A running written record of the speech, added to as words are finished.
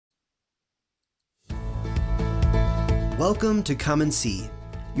Welcome to Come and See,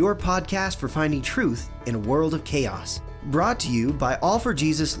 your podcast for finding truth in a world of chaos. Brought to you by All for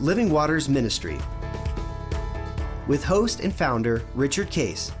Jesus Living Waters Ministry. With host and founder Richard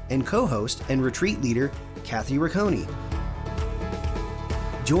Case and co-host and retreat leader Kathy Riccone.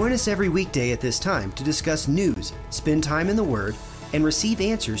 Join us every weekday at this time to discuss news, spend time in the Word, and receive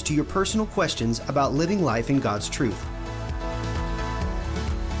answers to your personal questions about living life in God's truth.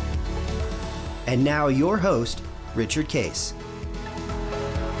 And now your host, Richard Case.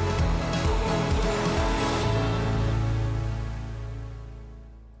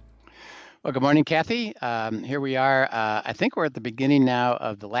 Well, good morning, Kathy. Here we are. I think we're at the beginning now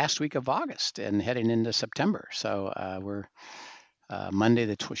of the last week of August and heading into September. So we're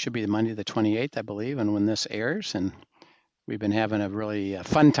Monday, should be the Monday the 28th, I believe, and when this airs. And we've been having a really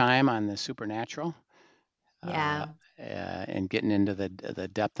fun time on the supernatural. Yeah. And getting into the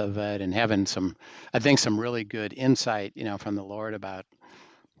depth of it and having some really good insight, from the Lord about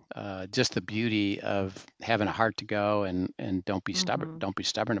just the beauty of having a heart to go and don't be stubborn. Mm-hmm. Don't be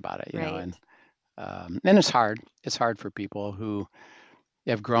stubborn about it, Right. and it's hard. It's hard for people who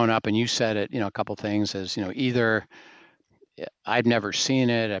have grown up, and you said it, a couple things as, either I've never seen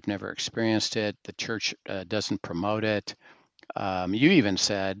it, I've never experienced it, the church doesn't promote it. You even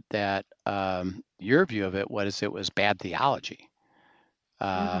said that your view of it was bad theology,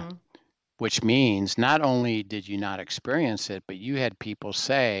 which means not only did you not experience it, but you had people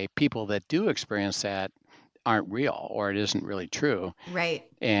say people that do experience that aren't real or it isn't really true. Right.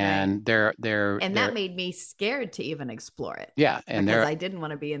 And right. they're that made me scared to even explore it. Yeah, and because I didn't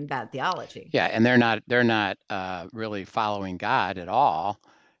want to be in bad theology. Yeah, and they're not really following God at all,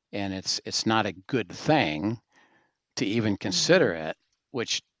 and it's not a good thing to even consider it,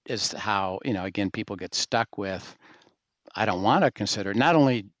 which is how, again, people get stuck with, I don't want to consider it. Not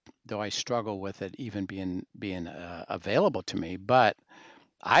only do I struggle with it even being available to me, but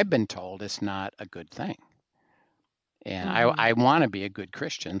I've been told it's not a good thing. And I want to be a good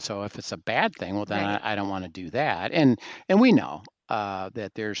Christian. So if it's a bad thing, well, then Right. I don't want to do that. And we know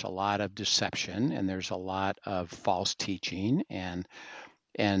that there's a lot of deception and there's a lot of false teaching and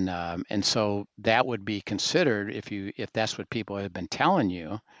so that would be considered, if that's what people have been telling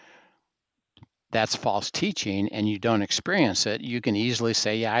you, that's false teaching, and you don't experience it, you can easily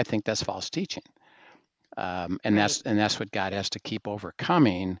say, yeah, I think that's false teaching. And Right. that's what God has to keep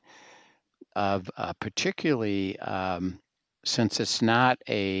overcoming, of particularly since it's not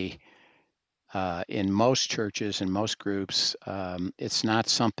in most churches and most groups, it's not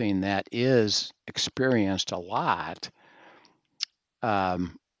something that is experienced a lot.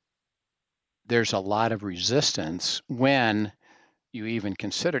 There's a lot of resistance when you even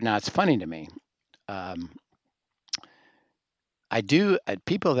consider. Now, it's funny to me. I do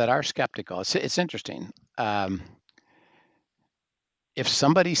people that are skeptical. It's interesting. If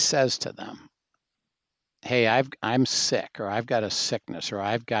somebody says to them, "Hey, I'm sick, or I've got a sickness, or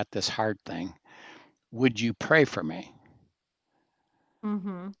I've got this heart thing, would you pray for me?"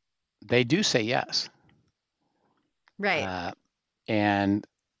 They do say yes. Right. And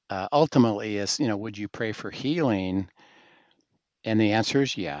ultimately, is would you pray for healing? And the answer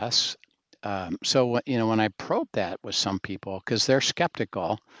is yes. So when I probe that with some people, because they're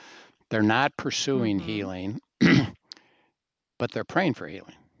skeptical, they're not pursuing healing, but they're praying for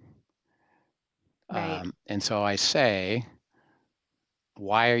healing. Right. And so I say,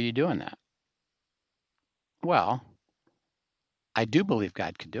 why are you doing that? Well, I do believe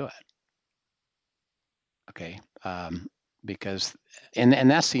God could do it. Okay. Because, and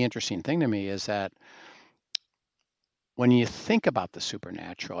that's the interesting thing to me, is that when you think about the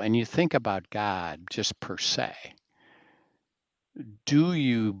supernatural and you think about God just per se, do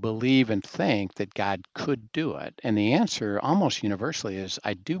you believe and think that God could do it? And the answer almost universally is,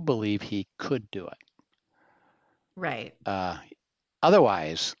 I do believe he could do it. Right.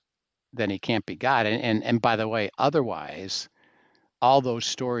 Otherwise, then he can't be God. And by the way, otherwise, all those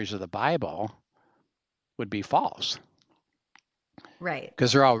stories of the Bible would be false. Right.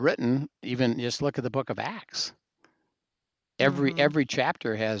 Because they're all written, even just look at the book of Acts. Every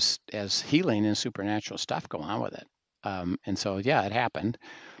chapter has healing and supernatural stuff go on with it. And so, yeah, it happened.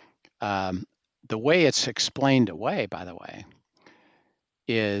 The way it's explained away, by the way,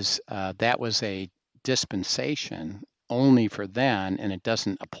 is that was a dispensation only for then, and it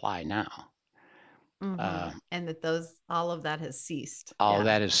doesn't apply now. And that all of that has ceased. All of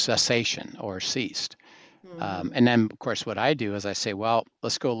that is cessation or ceased. Mm-hmm. And then, of course, what I do is I say, well,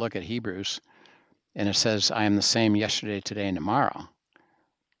 let's go look at Hebrews. And it says, I am the same yesterday, today, and tomorrow.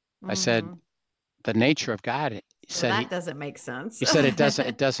 I said, the nature of God said that doesn't make sense. he said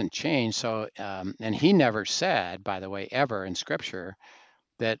it doesn't change. So, and he never said, by the way, ever in Scripture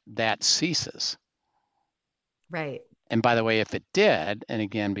that ceases. Right. And by the way, if it did, and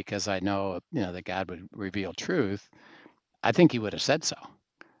again, because I know, that God would reveal truth, I think he would have said so.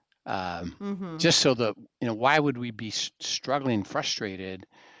 Just so that, why would we be struggling, frustrated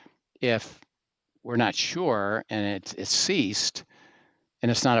if we're not sure and it's ceased and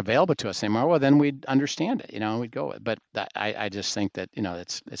it's not available to us anymore? Well, then we'd understand it, and we'd go with it. But I just think that,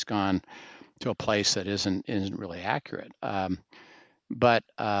 it's gone to a place that isn't really accurate. But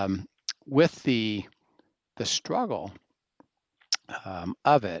with the struggle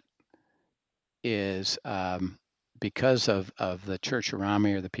of it is because of the church around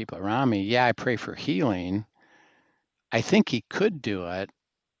me or the people around me. Yeah, I pray for healing. I think he could do it.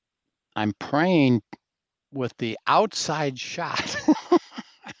 I'm praying with the outside shot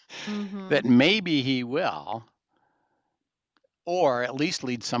that maybe he will, or at least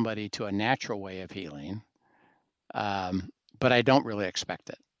lead somebody to a natural way of healing. But I don't really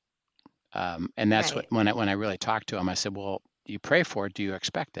expect it. And that's Right. when I really talked to him, I said, well, you pray for it. Do you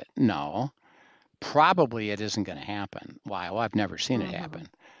expect it? No, probably it isn't going to happen. Why? Well, I've never seen it happen,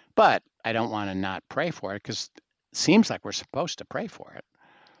 but I don't want to not pray for it because it seems like we're supposed to pray for it.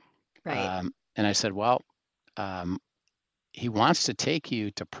 Right. And I said, well, he wants to take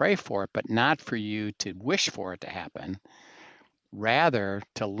you to pray for it, but not for you to wish for it to happen, rather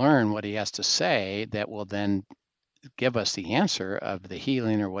to learn what he has to say that will then give us the answer of the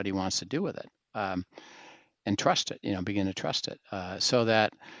healing or what he wants to do with it. And trust it, begin to trust it. So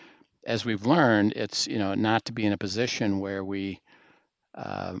that as we've learned, it's, not to be in a position where we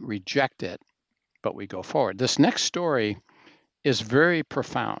reject it, but we go forward. This next story is very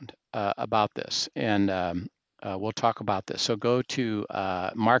profound about this. And we'll talk about this. So go to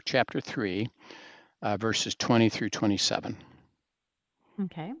Mark chapter 3, verses 20 through 27.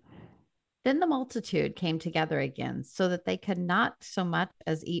 Okay. Then the multitude came together again, so that they could not so much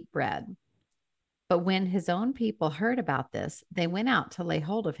as eat bread. But when his own people heard about this, they went out to lay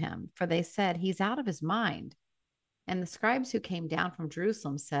hold of him, for they said, he's out of his mind. And the scribes who came down from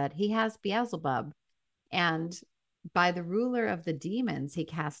Jerusalem said, he has Beelzebub, and by the ruler of the demons he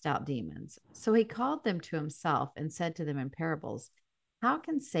cast out demons. So he called them to himself and said to them in parables, how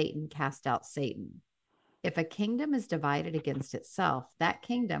can Satan cast out Satan? If a kingdom is divided against itself, that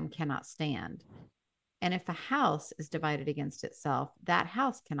kingdom cannot stand. And if a house is divided against itself, that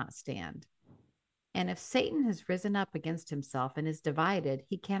house cannot stand. And if Satan has risen up against himself and is divided,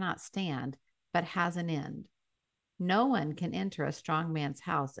 he cannot stand, but has an end. No one can enter a strong man's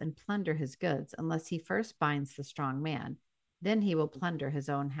house and plunder his goods unless he first binds the strong man. Then he will plunder his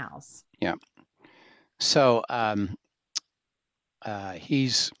own house. Yeah. So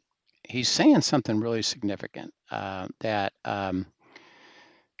he's saying something really significant, that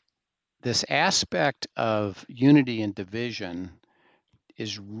this aspect of unity and division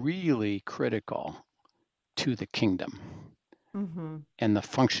is really critical to the kingdom and the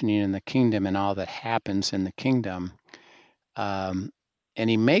functioning in the kingdom and all that happens in the kingdom. And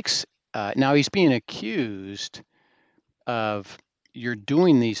he makes, now he's being accused of, you're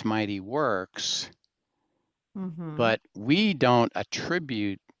doing these mighty works, but we don't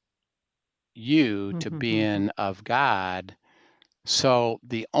attribute you to being of God. So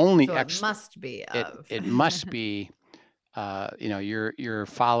the only it must be of. It must be, you're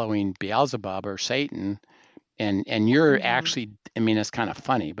following Beelzebub or Satan, and you're actually, I mean, it's kind of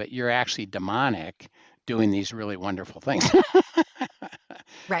funny, but you're actually demonic doing these really wonderful things.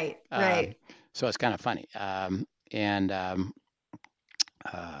 Right. So it's kind of funny.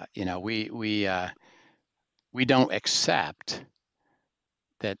 We don't accept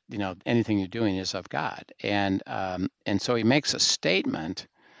that, anything you're doing is of God. And so he makes a statement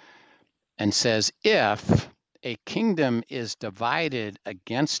and says, if a kingdom is divided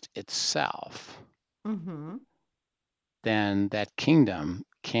against itself, then that kingdom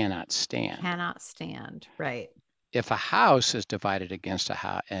cannot stand. Cannot stand, right. If a house is divided against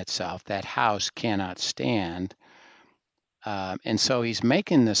itself, that house cannot stand. And so he's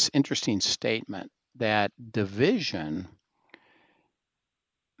making this interesting statement that division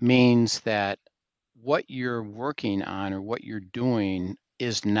means that what you're working on or what you're doing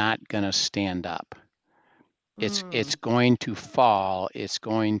is not going to stand up. It's going to fall. It's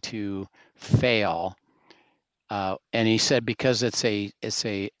going to fail. And he said, because it's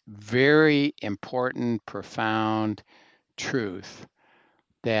a very important, profound truth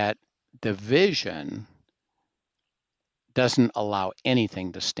that division doesn't allow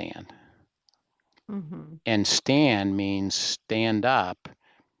anything to stand. And stand means stand up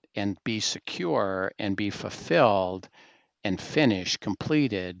and be secure and be fulfilled and finished,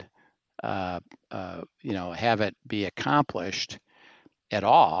 completed, have it be accomplished at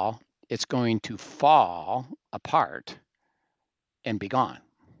all, it's going to fall apart and be gone.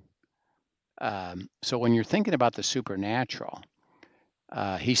 So when you're thinking about the supernatural,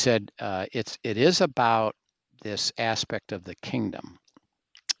 he said it is about this aspect of the kingdom.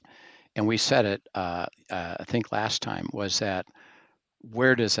 And we said it, I think last time, was that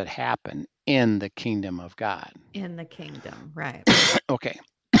where does it happen? In the kingdom of God. In the kingdom, right. Okay.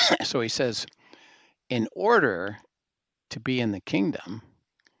 So he says, in order to be in the kingdom,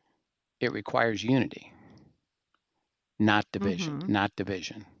 it requires unity, not division, not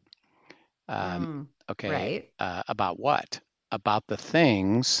division. Okay. Right. About what? About the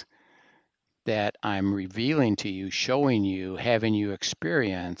things that I'm revealing to you, showing you, having you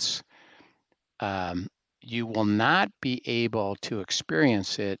experience. You will not be able to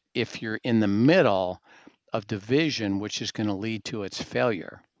experience it if you're in the middle of division, which is going to lead to its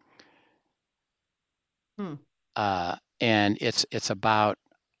failure. And it's about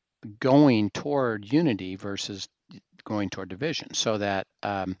going toward unity versus going toward division. So that,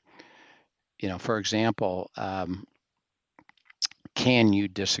 for example, can you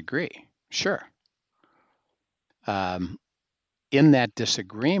disagree? Sure. In that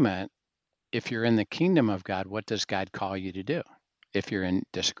disagreement, if you're in the kingdom of God, what does God call you to do if you're in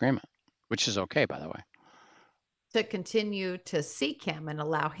disagreement? Which is okay, by the way. To continue to seek him and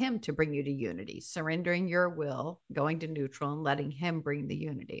allow him to bring you to unity, surrendering your will, going to neutral, and letting him bring the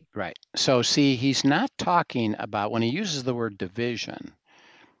unity. Right. So see, he's not talking about, when he uses the word division,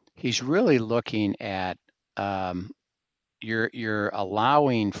 he's really looking at you're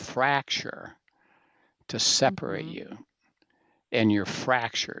allowing fracture to separate you, and you're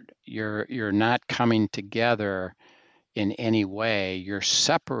fractured. You're not coming together in any way. You're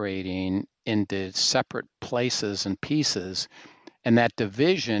separating into separate places and pieces, and that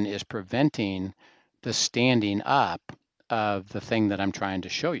division is preventing the standing up of the thing that I'm trying to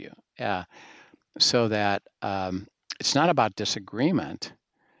show you. So that it's not about disagreement.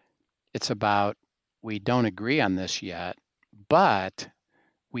 It's about, we don't agree on this yet, but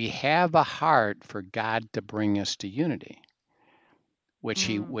we have a heart for God to bring us to unity, which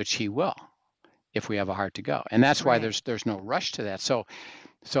he will, if we have a heart to go. And that's why there's no rush to that. So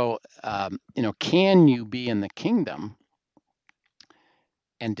can you be in the kingdom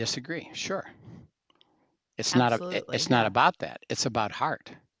and disagree? Sure. It's not about that. It's about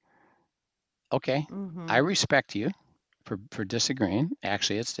heart. Okay. I respect you for disagreeing.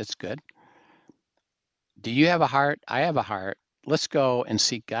 Actually, it's good. Do you have a heart? I have a heart. Let's go and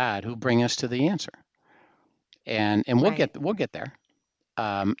seek God, who bring us to the answer. And we'll get there.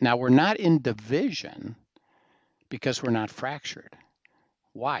 Now, we're not in division because we're not fractured.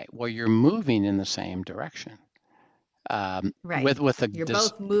 Why? Well, you're moving in the same direction. You're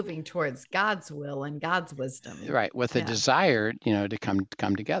both moving towards God's will and God's wisdom. Right, with a desire, to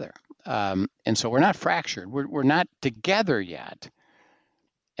come together. And so we're not fractured. We're not together yet.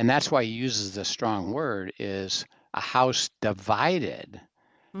 And that's why he uses the strong word, is a house divided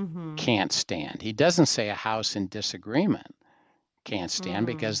can't stand. He doesn't say a house in disagreement can't stand,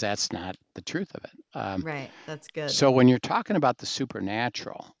 because that's not the truth of it. Right, that's good. So when you're talking about the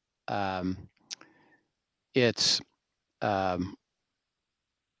supernatural, it's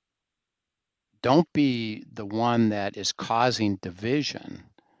don't be the one that is causing division,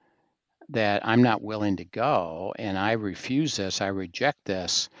 that I'm not willing to go, and I refuse this, I reject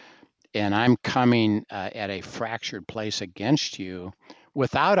this, and I'm coming at a fractured place against you,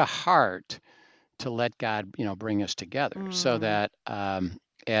 without a heart to let God, bring us together. So that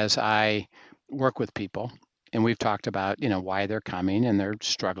as I work with people, and we've talked about, why they're coming and they're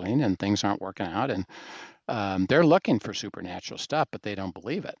struggling and things aren't working out, and they're looking for supernatural stuff, but they don't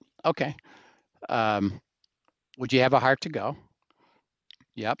believe it. Okay. Would you have a heart to go?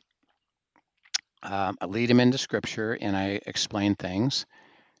 Yep. I lead them into scripture and I explain things.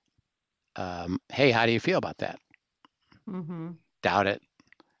 Hey, how do you feel about that? Doubt it.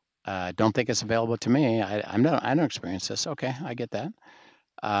 Don't think it's available to me. I don't experience this. Okay, I get that.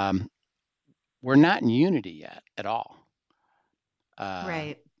 We're not in unity yet at all.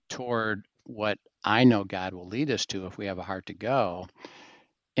 Toward what I know God will lead us to if we have a heart to go.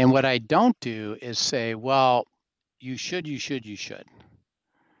 And what I don't do is say, well, you should.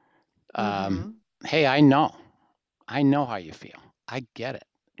 Hey, I know how you feel. I get it.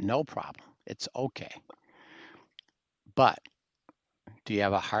 No problem. It's okay. But do you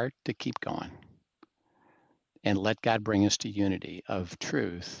have a heart to keep going and let God bring us to unity of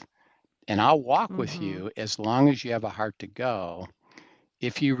truth? And I'll walk with you as long as you have a heart to go.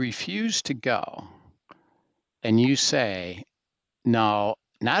 If you refuse to go and you say, no,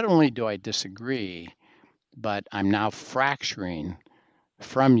 not only do I disagree, but I'm now fracturing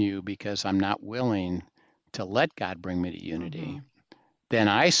from you because I'm not willing to let God bring me to unity, then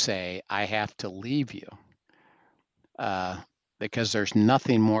I say I have to leave you because there's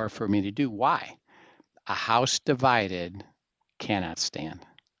nothing more for me to do. Why? A house divided cannot stand.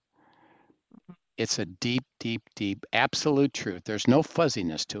 It's a deep, deep, deep, absolute truth. There's no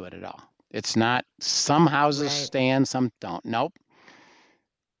fuzziness to it at all. It's not some houses Right. stand, some don't. Nope.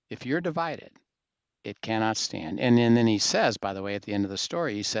 If you're divided, it cannot stand. And then he says, by the way, at the end of the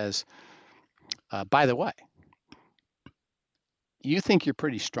story, he says, by the way, you think you're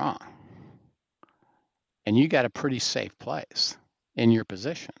pretty strong and you got a pretty safe place in your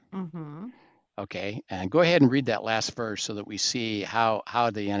position. Mm-hmm. Okay. And go ahead and read that last verse so that we see how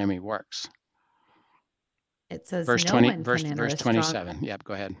the enemy works. It says, Verse no 20, one verse, can enter verse a strong. 27. Yep.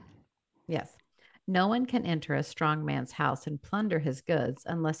 Go ahead. Yes. No one can enter a strong man's house and plunder his goods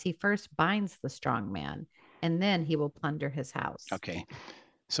unless he first binds the strong man, and then he will plunder his house. Okay.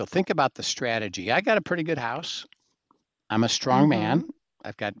 So think about the strategy. I got a pretty good house. I'm a strong man.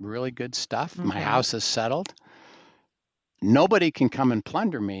 I've got really good stuff. My Okay. house is settled. Nobody can come and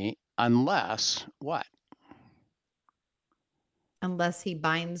plunder me unless what? Unless he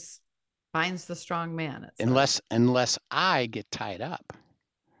binds the strong man. It says. Unless I get tied up.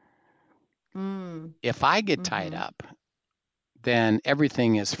 If I get tied up, then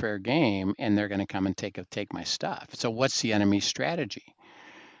everything is fair game and they're going to come and take my stuff. So what's the enemy's strategy?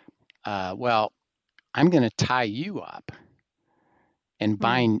 Well, I'm going to tie you up and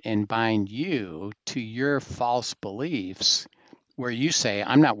bind you to your false beliefs where you say,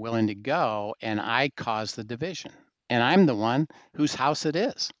 I'm not willing to go, and I cause the division. And I'm the one whose house it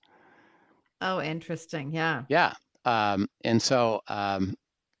is. Oh, interesting. Yeah. Yeah. And so a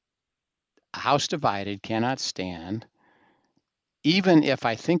house divided cannot stand. Even if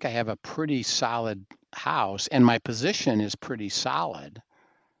I think I have a pretty solid house and my position is pretty solid,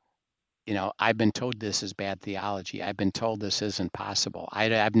 I've been told this is bad theology. I've been told this isn't possible.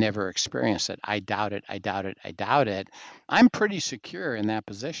 I've never experienced it. I doubt it. I doubt it. I doubt it. I'm pretty secure in that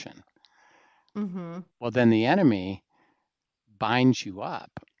position. Well, then the enemy binds you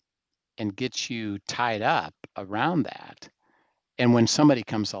up and gets you tied up around that. And when somebody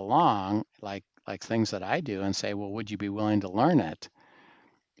comes along, like things that I do, and say, well, would you be willing to learn it?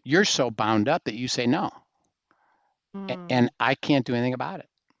 You're so bound up that you say no. And I can't do anything about it.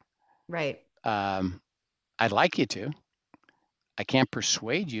 Right. I'd like you to. I can't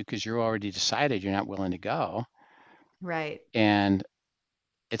persuade you because you're already decided you're not willing to go. Right. And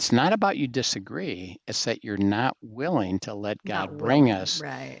it's not about you disagree. It's that you're not willing to let God bring us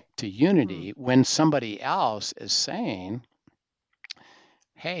to unity when somebody else is saying,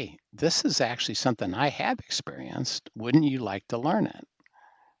 hey, this is actually something I have experienced. Wouldn't you like to learn it?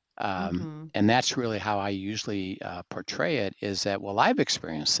 And that's really how I usually portray it, is that, well, I've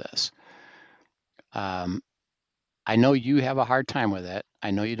experienced this. I know you have a hard time with it.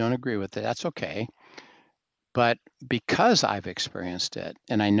 I know you don't agree with it. That's okay. But because I've experienced it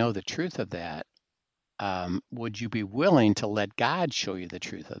and I know the truth of that, would you be willing to let God show you the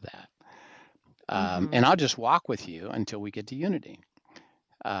truth of that? And I'll just walk with you until we get to unity.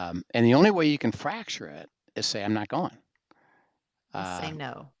 And the only way you can fracture it is say, I'm not going. Say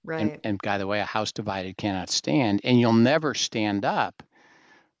no. Right. And by the way, a house divided cannot stand, and you'll never stand up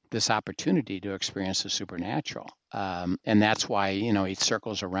this opportunity to experience the supernatural. And that's why, he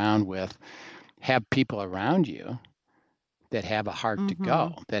circles around with, have people around you that have a heart to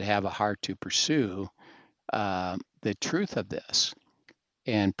go, that have a heart to pursue the truth of this,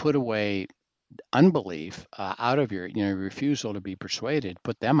 and put away unbelief out of your, refusal to be persuaded,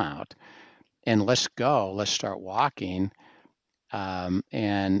 put them out, and let's go, let's start walking.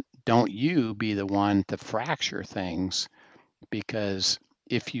 And don't you be the one to fracture things, because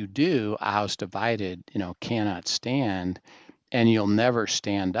if you do, a house divided, cannot stand, and you'll never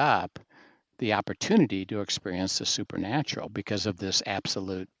stand up the opportunity to experience the supernatural because of this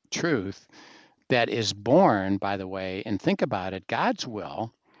absolute truth that is born, by the way, and think about it, God's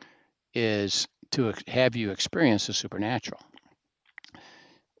will is to have you experience the supernatural.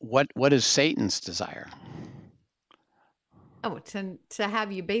 What is Satan's desire? Oh, to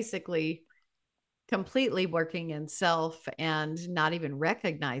have you basically completely working in self and not even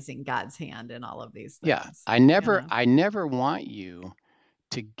recognizing God's hand in all of these things. Yeah, I never want you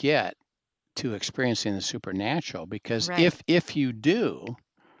to get to experiencing the supernatural, because if you do,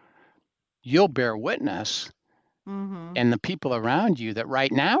 you'll bear witness, and the people around you that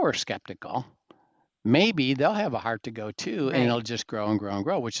right now are skeptical maybe they'll have a heart to go too, and it'll Right. just grow and grow and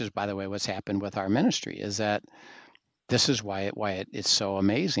grow, which is, by the way, what's happened with our ministry, is that this is why it's so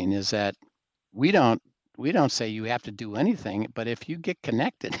amazing, is that we don't we don't say you have to do anything, but if you get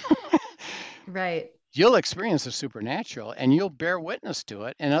connected, Right. you'll experience the supernatural and you'll bear witness to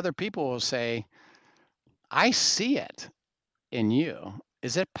it, and other people will say, I see it in you.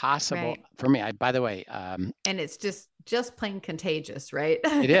 Is it possible Right. for me? By the way, And it's just plain contagious, right?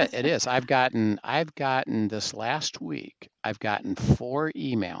 it is. I've gotten this last week, I've gotten 4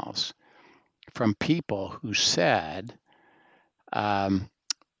 emails from people who said, um,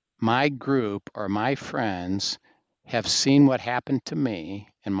 my group or my friends have seen what happened to me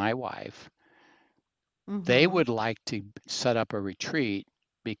and my wife. They Mm-hmm. would like to set up a retreat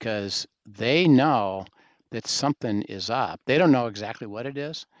because they know that something is up. They don't know exactly what it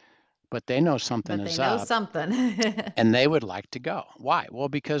is, but they know something But they is know up something. and they would like to go. Why? Well,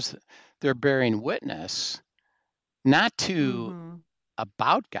 because they're bearing witness not to Mm-hmm.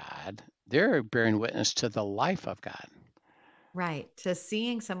 about God, they're bearing witness to the life of God. Right. To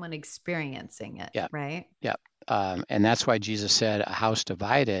seeing someone experiencing it, Yeah, right? yeah. And that's why Jesus said, a house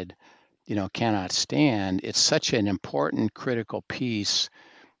divided, cannot stand. It's such an important, critical piece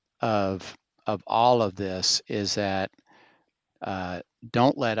of all of this, is that uh,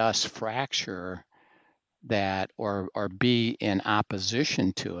 don't let us fracture that or be in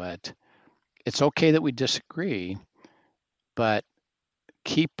opposition to it. It's okay that we disagree, but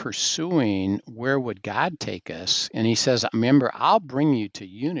keep pursuing where would God take us. And he says, remember, I'll bring you to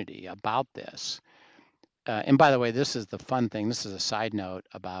unity about this. And by the way, this is the fun thing. This is a side note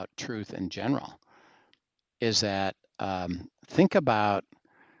about truth in general, is that think about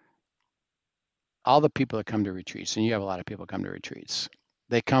all the people that come to retreats, and you have a lot of people come to retreats.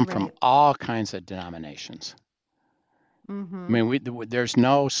 They come from Right. all kinds of denominations. I Mm-hmm. mean, there's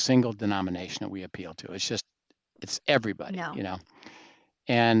no single denomination that we appeal to. It's everybody, No.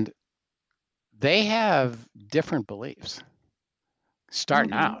 and they have different beliefs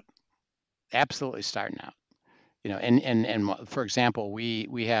starting Mm-hmm. out, absolutely starting out. And for example,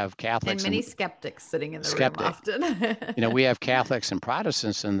 we have And Catholics many and skeptics sitting in the room skeptic. often. We have Catholics and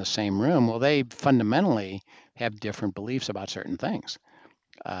Protestants in the same room. Well, they fundamentally have different beliefs about certain things.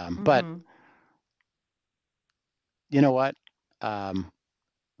 But Mm-hmm. you know what?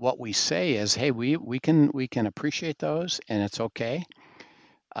 What we say is, hey, we can appreciate those, and it's okay.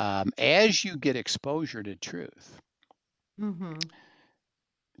 As you get exposure to truth, Mm-hmm.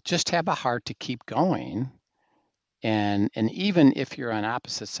 just have a heart to keep going. And even if you're on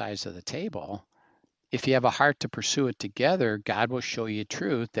opposite sides of the table, if you have a heart to pursue it together, God will show you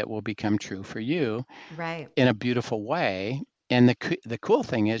truth that will become true for you Right. in a beautiful way. And the cool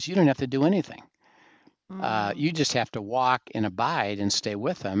thing is, you don't have to do anything. Mm. You just have to walk and abide and stay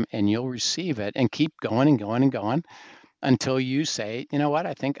with them, and you'll receive it and keep going and going and going until you say, you know what,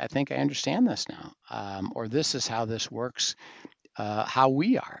 I think I understand this now, or this is how this works, how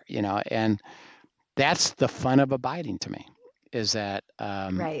we are, and that's the fun of abiding to me, is that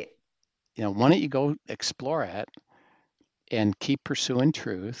Right. why don't you go explore it and keep pursuing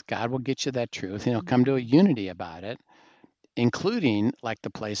truth? God will get you that truth, and he'll come to a Mm-hmm. unity about it, including like the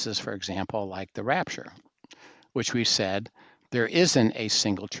places, for example, like the rapture, which we said there isn't a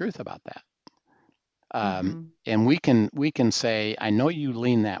single truth about that. Mm-hmm. And we can say, I know you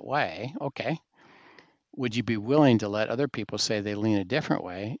lean that way. Okay. Would you be willing to let other people say they lean a different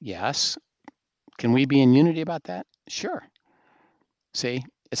way? Yes. Can we be in unity about that? Sure. See, Mm.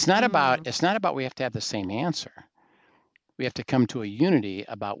 it's not about we have to have the same answer. We have to come to a unity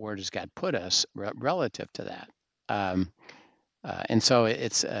about where does God put us relative to that. Um, and so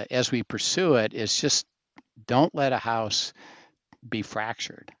it's as we pursue it, it's just don't let a house be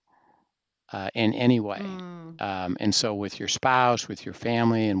fractured in any way. Mm. And so with your spouse, with your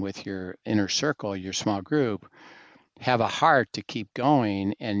family, and with your inner circle, your small group, have a heart to keep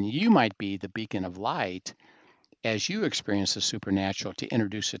going. And you might be the beacon of light as you experience the supernatural to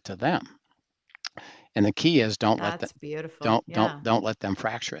introduce it to them. And the key is don't let them That's beautiful. don't Yeah. don't let them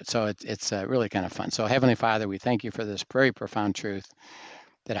fracture it. So it's really kind of fun. So Heavenly Father, we thank you for this very profound truth,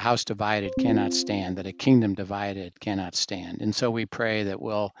 that a house divided cannot stand, that a kingdom divided cannot stand. And so we pray that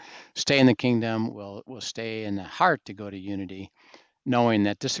we'll stay in the kingdom, we'll stay in the heart to go to unity, knowing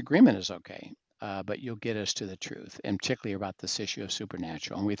that disagreement is okay, but you'll get us to the truth, and particularly about this issue of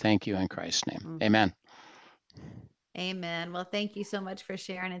supernatural. And we thank you in Christ's name. Mm. Amen. Amen. Well, thank you so much for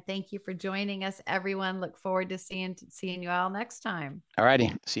sharing, and thank you for joining us, everyone. Look forward to seeing you all next time. All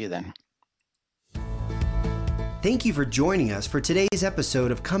righty. See you then. Thank you for joining us for today's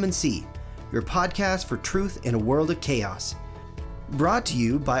episode of Come and See, your podcast for truth in a world of chaos. Brought to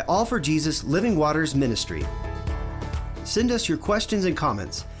you by All for Jesus Living Waters Ministry. Send us your questions and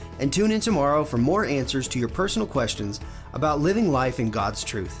comments, and tune in tomorrow for more answers to your personal questions about living life in God's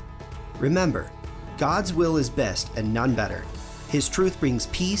truth. Remember, God's will is best and none better. His truth brings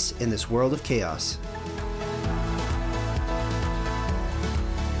peace in this world of chaos.